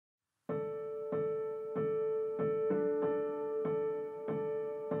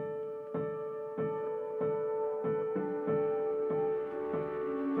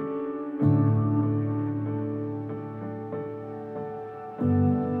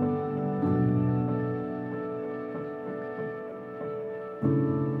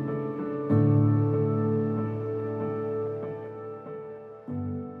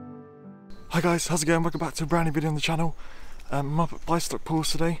Hi guys, how's it going? Welcome back to a brand new video on the channel. I'm up at livestock pools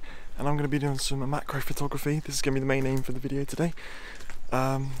today and I'm going to be doing some macro photography. This is going to be the main aim for the video today.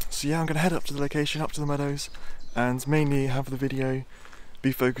 So yeah, I'm going to head up to the location, up to the meadows, and mainly have the video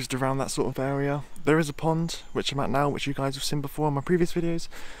be focused around that sort of area. There is a pond, which I'm at now, which you guys have seen before in my previous videos.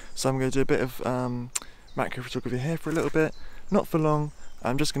 So I'm going to do a bit of macro photography here for a little bit, not for long.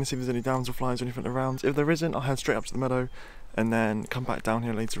 I'm just going to see if there's any damselflies or anything around. If there isn't, I'll head straight up to the meadow and then come back down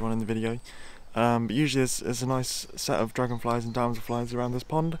here later on in the video. But usually there's a nice set of dragonflies and damselflies around this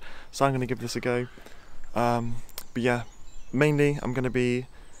pond, so I'm going to give this a go. But yeah, mainly I'm going to be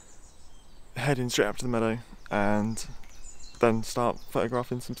heading straight up to the meadow and then start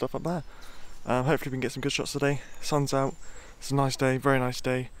photographing some stuff up there. Hopefully we can get some good shots today. Sun's out, it's a nice day, very nice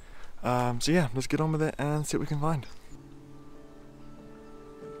day. So yeah, let's get on with it and see what we can find.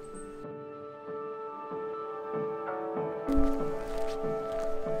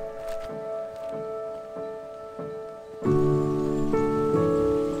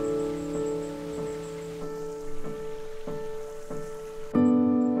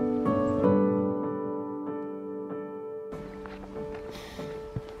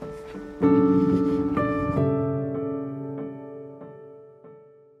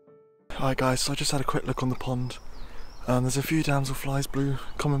 Alright guys, so I just had a quick look on the pond. There's a few damselflies,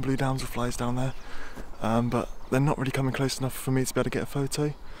 common blue damselflies down there, but they're not really coming close enough for me to be able to get a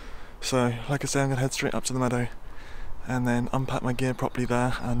photo. So, like I say, I'm going to head straight up to the meadow and then unpack my gear properly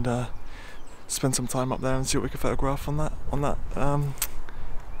there and spend some time up there and see what we can photograph on the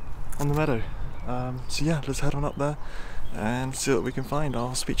meadow. So yeah, let's head on up there and see what we can find.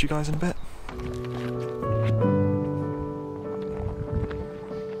 I'll speak to you guys in a bit.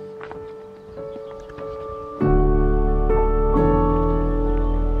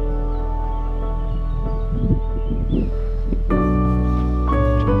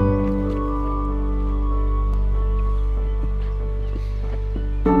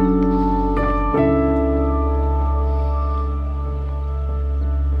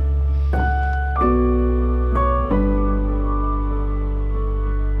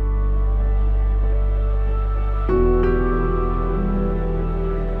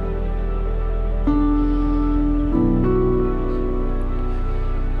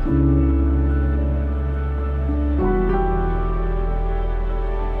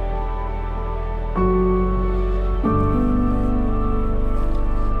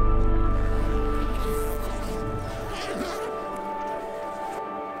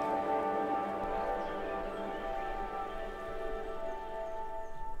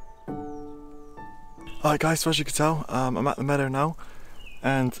 Alright guys, so as you can tell, I'm at the meadow now,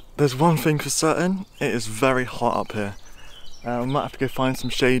 and there's one thing for certain: it is very hot up here. I might have to go find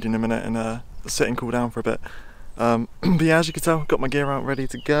some shade in a minute and sit and cool down for a bit. But yeah, as you can tell, got my gear out ready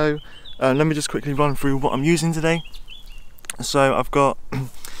to go. Let me just quickly run through what I'm using today. So I've got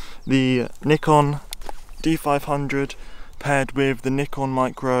the Nikon D500 paired with the Nikon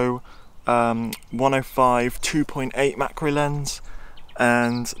Micro 105 2.8 macro lens.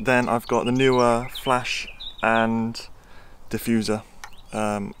 And then I've got the newer flash and diffuser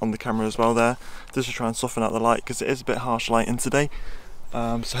on the camera as well there, just to try and soften out the light because it is a bit harsh lighting today.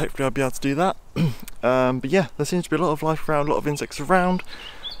 So hopefully I'll be able to do that. But yeah, there seems to be a lot of life around, a lot of insects around.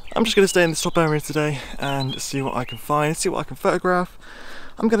 I'm just going to stay in this top area today and see what I can find, see what I can photograph.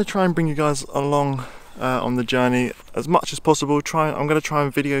 I'm going to try and bring you guys along on the journey as much as possible. I'm going to try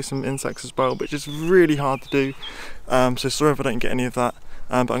and video some insects as well, but it's really hard to do. So sorry if I don't get any of that,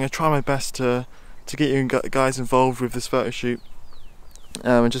 but I'm going to try my best to get you guys involved with this photo shoot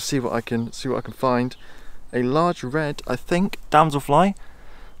and just see what I can find. A large red, I think, damselfly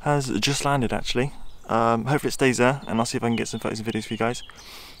has just landed actually. Hopefully it stays there, and I'll see if I can get some photos and videos for you guys.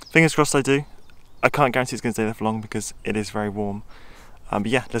 Fingers crossed I do. I can't guarantee it's going to stay there for long because it is very warm. But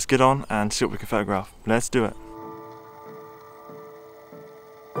yeah, let's get on and see what we can photograph. Let's do it.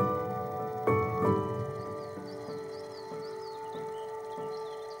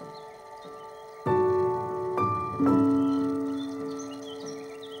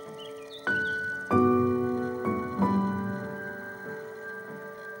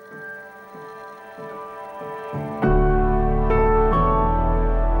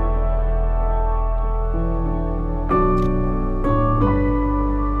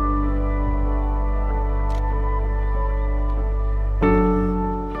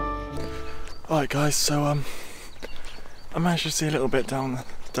 Alright guys, so I managed to see a little bit down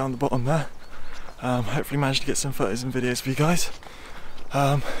the bottom there. Hopefully managed to get some photos and videos for you guys.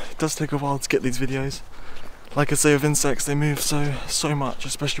 It does take a while to get these videos. Like I say, with insects, they move so much,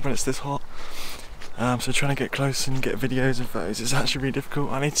 especially when it's this hot. So trying to get close and get videos and photos is actually really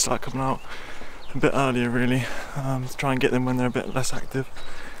difficult. I need to start coming out a bit earlier really, to try and get them when they're a bit less active.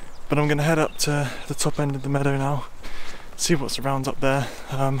 But I'm going to head up to the top end of the meadow now, see what's around up there.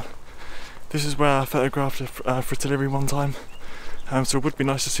 This is where I photographed a fritillary one time, so it would be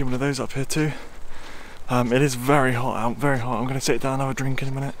nice to see one of those up here too. It is very hot out, very hot. I'm going to sit down and have a drink in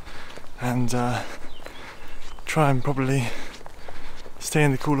a minute and try and probably stay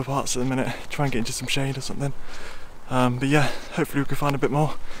in the cooler parts at the minute, try and get into some shade or something. But yeah, hopefully we can find a bit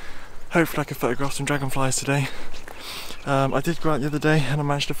more. Hopefully I can photograph some dragonflies today. I did go out the other day and I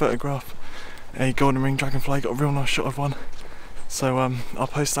managed to photograph a golden ring dragonfly, got a real nice shot of one. So I'll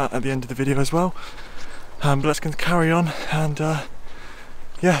post that at the end of the video as well. But let's carry on and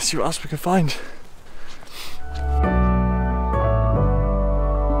yeah, see what else we can find.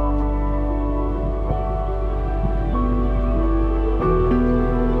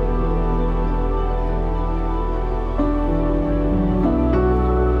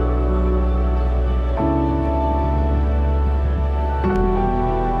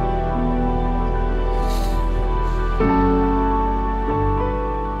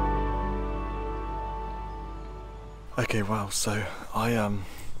 Okay, wow, so I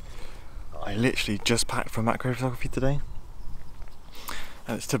literally just packed for macro photography today,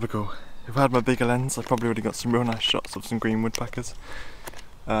 and it's typical. If I had my bigger lens, I probably would have got some real nice shots of some green woodpeckers.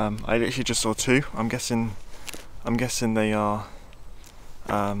 I literally just saw two. I'm guessing they are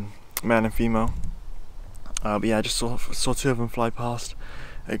male and female. But yeah, I just saw two of them fly past,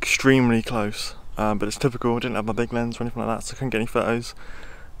 extremely close. But it's typical. I didn't have my big lens or anything like that, so I couldn't get any photos.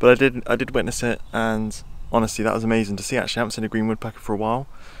 But I did witness it, and honestly, that was amazing to see. Actually, I haven't seen a green woodpecker for a while,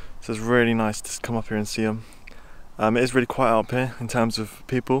 so it's really nice to come up here and see them. It is really quiet up here in terms of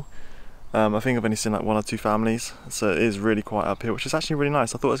people. I think I've only seen like 1 or 2 families, so it is really quiet up here, which is actually really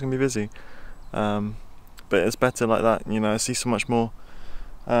nice. I thought it was going to be busy, but it's better like that, you know, I see so much more.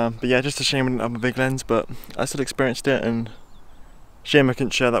 But yeah, just a shame I didn't have a big lens, but I still experienced it, and shame I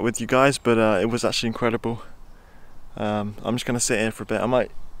couldn't share that with you guys, but it was actually incredible. I'm just going to sit here for a bit. I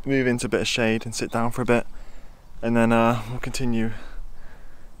might move into a bit of shade and sit down for a bit, and then we'll continue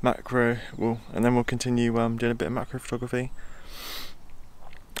we'll continue doing a bit of macro photography.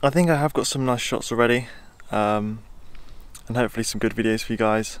 I think I have got some nice shots already, and hopefully some good videos for you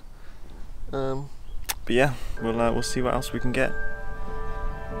guys. But yeah, we'll see what else we can get.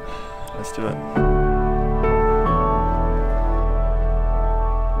 Let's do it.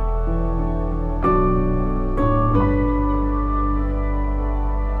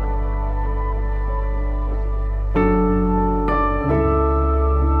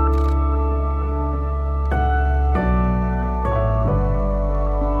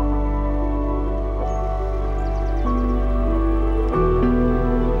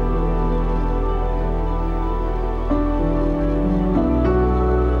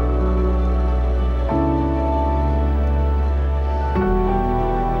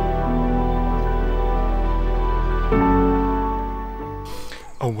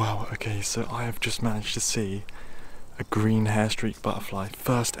 Oh wow, okay, so I have just managed to see a green hairstreak butterfly.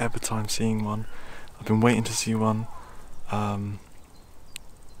 First ever time seeing one. I've been waiting to see one. I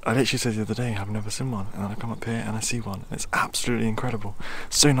literally said the other day I've never seen one, and then I come up here and I see one. It's absolutely incredible.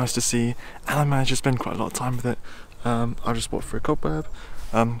 So nice to see, and I managed to spend quite a lot of time with it. I just bought for a cobweb.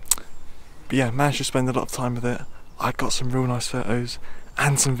 But yeah, managed to spend a lot of time with it. I got some real nice photos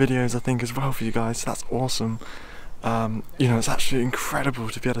and some videos I think as well for you guys. That's awesome. You know, it's actually incredible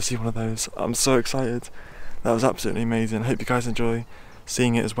to be able to see one of those. I'm so excited. That was absolutely amazing. I hope you guys enjoy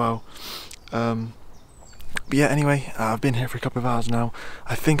seeing it as well. But yeah, anyway, I've been here for a couple of hours now.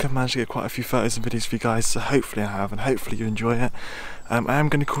 I think I've managed to get quite a few photos and videos for you guys, so hopefully I have, and hopefully you enjoy it. I am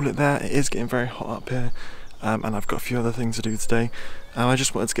going to call it there. It is getting very hot up here, and I've got a few other things to do today. I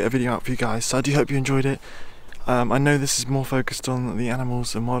just wanted to get a video out for you guys, so I do hope you enjoyed it. I know this is more focused on the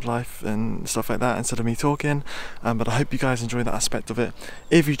animals and wildlife and stuff like that instead of me talking, but I hope you guys enjoy that aspect of it.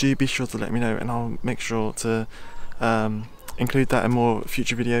 If you do, be sure to let me know, and I'll make sure to include that in more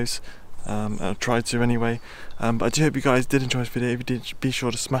future videos. I'll try to anyway, but I do hope you guys did enjoy this video. If you did, be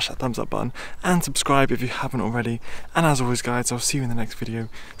sure to smash that thumbs up button and subscribe if you haven't already, and as always guys, I'll see you in the next video.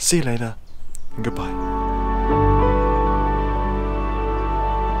 See you later, and goodbye.